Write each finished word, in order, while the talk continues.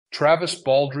Travis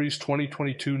Baldree's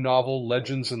 2022 novel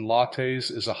Legends and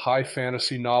Lattes is a high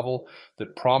fantasy novel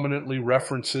that prominently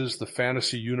references the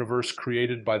fantasy universe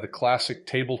created by the classic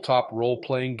tabletop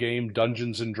role-playing game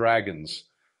Dungeons and Dragons.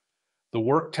 The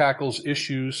work tackles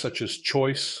issues such as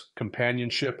choice,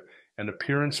 companionship, and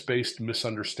appearance-based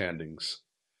misunderstandings.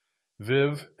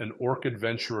 Viv, an orc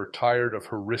adventurer tired of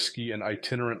her risky and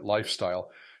itinerant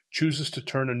lifestyle, chooses to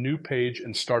turn a new page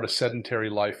and start a sedentary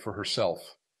life for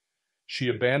herself. She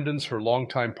abandons her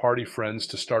longtime party friends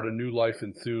to start a new life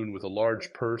in Thune with a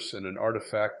large purse and an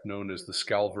artifact known as the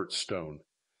Scalvert Stone.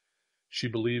 She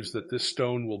believes that this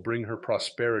stone will bring her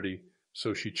prosperity,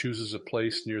 so she chooses a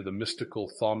place near the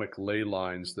mystical thaumic ley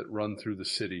lines that run through the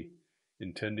city,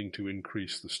 intending to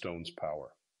increase the stone's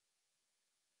power.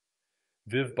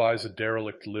 Viv buys a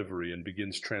derelict livery and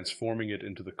begins transforming it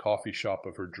into the coffee shop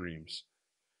of her dreams.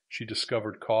 She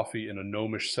discovered coffee in a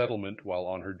gnomish settlement while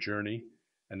on her journey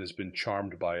and has been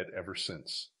charmed by it ever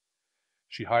since.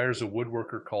 She hires a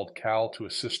woodworker called Cal to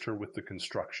assist her with the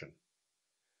construction.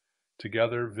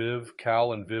 Together, Viv,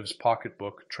 Cal, and Viv's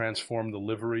pocketbook transform the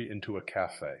livery into a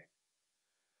cafe.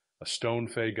 A stone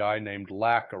fey guy named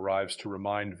Lack arrives to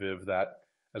remind Viv that,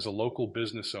 as a local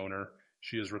business owner,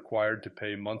 she is required to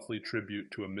pay monthly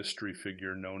tribute to a mystery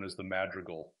figure known as the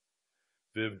Madrigal.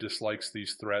 Viv dislikes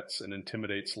these threats and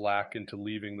intimidates Lack into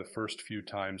leaving the first few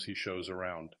times he shows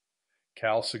around.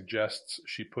 Cal suggests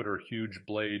she put her huge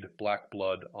blade, Black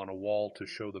Blood, on a wall to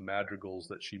show the Madrigals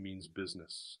that she means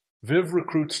business. Viv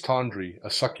recruits Tandri, a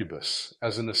succubus,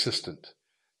 as an assistant.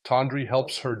 Tandri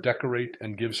helps her decorate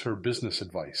and gives her business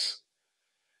advice.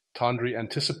 Tandri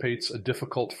anticipates a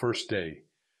difficult first day,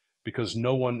 because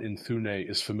no one in Thune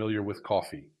is familiar with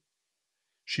coffee.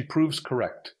 She proves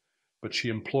correct, but she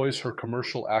employs her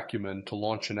commercial acumen to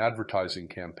launch an advertising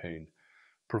campaign,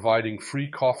 providing free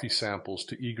coffee samples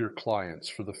to eager clients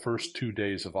for the first 2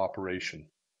 days of operation.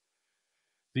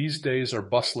 These days are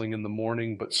bustling in the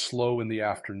morning but slow in the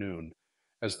afternoon,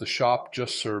 as the shop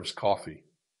just serves coffee.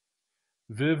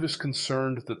 Viv is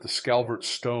concerned that the Scalvert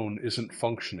Stone isn't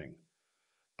functioning,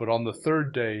 but on the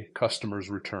third day, customers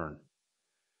return.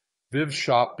 Viv's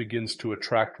shop begins to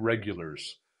attract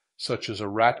regulars, such as a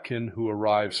ratkin who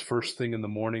arrives first thing in the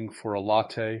morning for a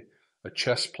latte, a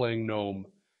chess-playing gnome,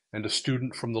 and a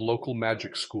student from the local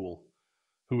magic school,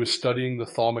 who is studying the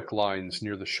thaumic lines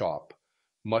near the shop,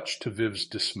 much to Viv's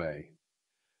dismay.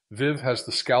 Viv has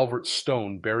the Scalvert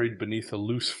Stone buried beneath a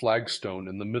loose flagstone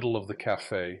in the middle of the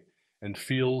cafe, and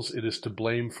feels it is to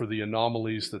blame for the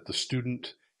anomalies that the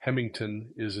student, Hemington,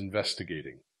 is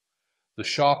investigating. The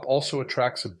shop also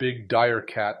attracts a big dire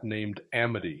cat named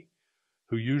Amity,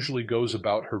 who usually goes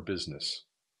about her business.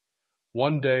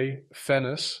 One day,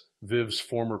 Fennis, Viv's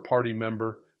former party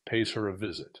member, pays her a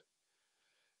visit.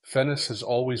 Fennis has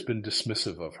always been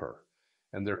dismissive of her,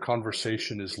 and their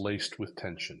conversation is laced with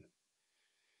tension.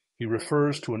 He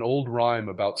refers to an old rhyme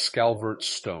about Scalvert's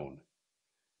stone.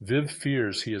 Viv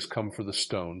fears he has come for the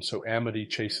stone, so Amity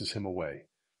chases him away.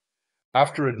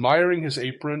 After admiring his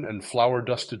apron and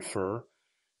flour-dusted fur,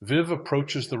 Viv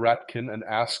approaches the ratkin and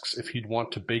asks if he'd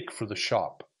want to bake for the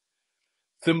shop.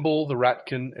 Thimble, the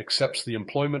ratkin, accepts the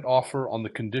employment offer on the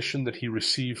condition that he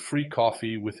receive free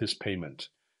coffee with his payment,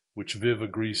 which Viv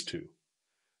agrees to.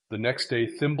 The next day,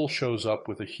 Thimble shows up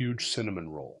with a huge cinnamon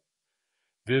roll.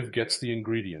 Viv gets the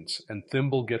ingredients, and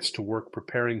Thimble gets to work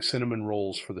preparing cinnamon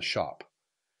rolls for the shop.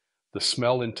 The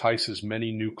smell entices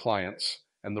many new clients,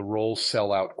 and the rolls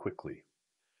sell out quickly.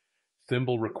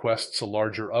 Thimble requests a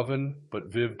larger oven,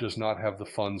 but Viv does not have the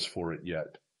funds for it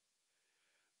yet.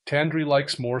 Tandri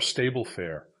likes more stable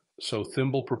fare, so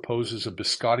Thimble proposes a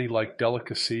biscotti-like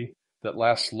delicacy that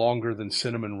lasts longer than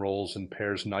cinnamon rolls and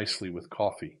pairs nicely with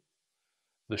coffee.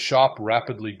 The shop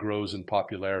rapidly grows in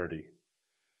popularity.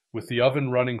 With the oven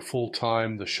running full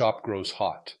time, the shop grows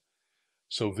hot,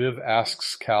 so Viv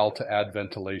asks Cal to add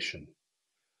ventilation.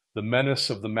 The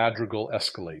menace of the Madrigal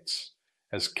escalates,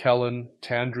 as Kellen,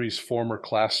 Tandri's former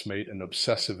classmate and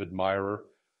obsessive admirer,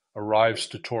 arrives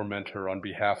to torment her on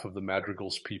behalf of the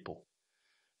Madrigal's people.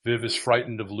 Viv is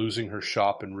frightened of losing her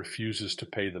shop and refuses to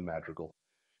pay the Madrigal.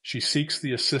 She seeks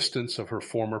the assistance of her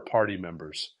former party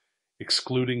members,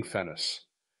 excluding Fennis.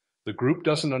 The group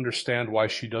doesn't understand why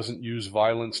she doesn't use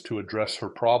violence to address her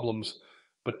problems,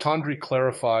 but Tandri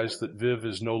clarifies that Viv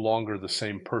is no longer the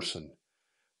same person.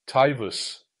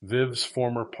 Tyvus, Viv's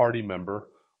former party member,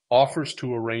 offers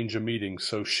to arrange a meeting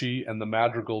so she and the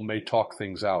Madrigal may talk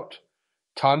things out.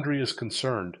 Tandri is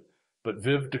concerned, but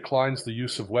Viv declines the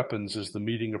use of weapons as the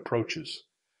meeting approaches.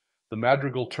 The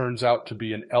Madrigal turns out to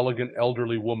be an elegant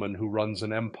elderly woman who runs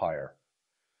an empire.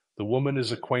 The woman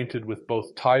is acquainted with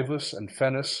both Tyvus and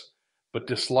Fennis, but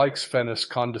dislikes Fennis'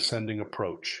 condescending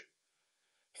approach.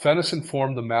 Fennis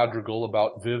informed the Madrigal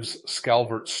about Viv's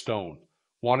Scalvert stone,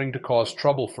 wanting to cause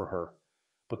trouble for her,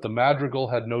 but the Madrigal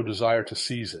had no desire to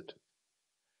seize it.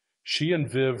 She and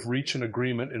Viv reach an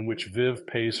agreement in which Viv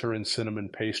pays her in cinnamon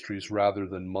pastries rather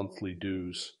than monthly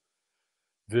dues.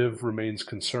 Viv remains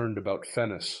concerned about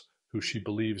Fennis, who she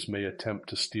believes may attempt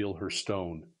to steal her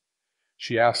stone.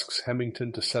 She asks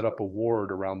Hemington to set up a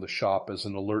ward around the shop as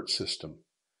an alert system.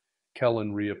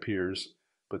 Kellen reappears,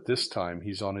 but this time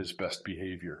he's on his best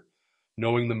behavior,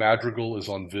 knowing the Madrigal is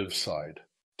on Viv's side.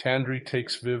 Tandri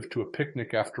takes Viv to a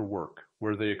picnic after work,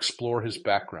 where they explore his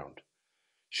background.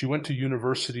 She went to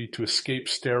university to escape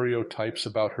stereotypes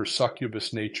about her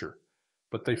succubus nature,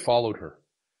 but they followed her.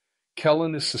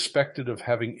 Kellen is suspected of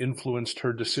having influenced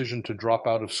her decision to drop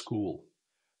out of school.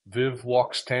 Viv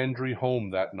walks Tandri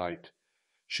home that night.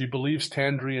 She believes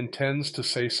Tandri intends to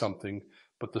say something,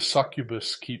 but the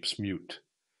succubus keeps mute.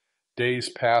 Days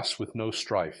pass with no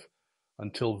strife,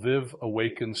 until Viv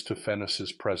awakens to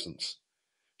Fennis's presence.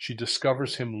 She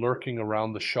discovers him lurking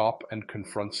around the shop and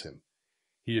confronts him.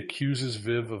 He accuses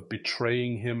Viv of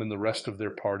betraying him and the rest of their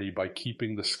party by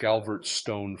keeping the Scalvert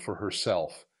stone for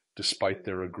herself, despite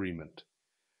their agreement.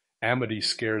 Amity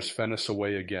scares Fennis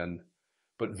away again,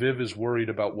 but Viv is worried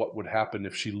about what would happen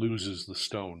if she loses the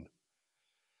stone.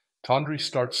 Tandri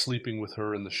starts sleeping with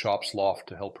her in the shop's loft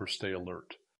to help her stay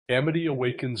alert. Amity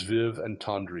awakens Viv and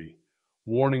Tandri,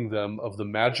 warning them of the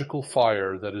magical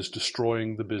fire that is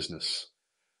destroying the business.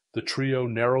 The trio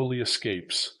narrowly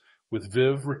escapes, with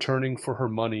Viv returning for her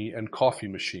money and coffee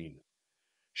machine.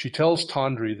 She tells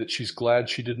Tandri that she's glad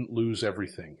she didn't lose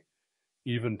everything,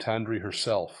 even Tandri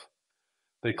herself.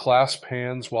 They clasp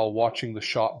hands while watching the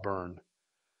shop burn.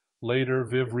 Later,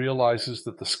 Viv realizes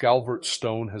that the Scalvert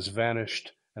stone has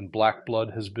vanished and black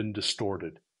blood has been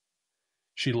distorted.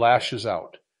 She lashes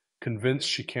out, convinced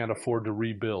she can't afford to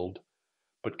rebuild,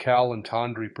 but Cal and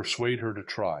Tandri persuade her to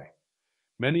try.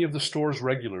 Many of the store's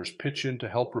regulars pitch in to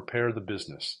help repair the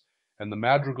business, and the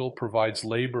Madrigal provides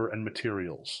labor and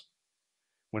materials.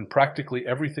 When practically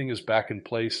everything is back in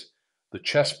place, the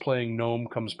chess-playing gnome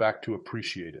comes back to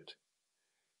appreciate it.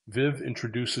 Viv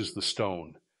introduces the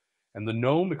stone, and the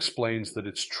gnome explains that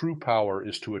its true power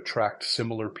is to attract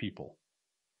similar people.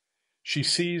 She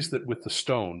sees that with the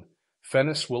stone,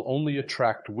 Fennis will only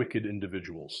attract wicked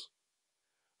individuals.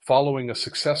 Following a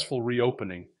successful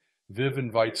reopening, Viv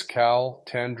invites Cal,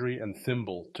 Tandri, and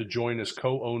Thimble to join as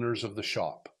co-owners of the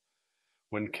shop.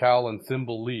 When Cal and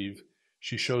Thimble leave,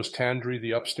 she shows Tandri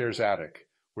the upstairs attic,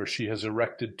 where she has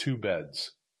erected 2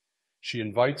 beds. She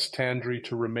invites Tandri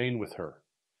to remain with her.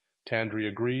 Tandri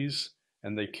agrees,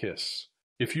 and they kiss.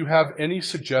 If you have any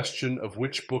suggestion of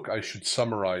which book I should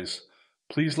summarize,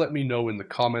 please let me know in the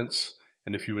comments,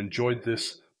 and if you enjoyed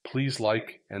this, please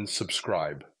like and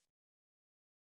subscribe.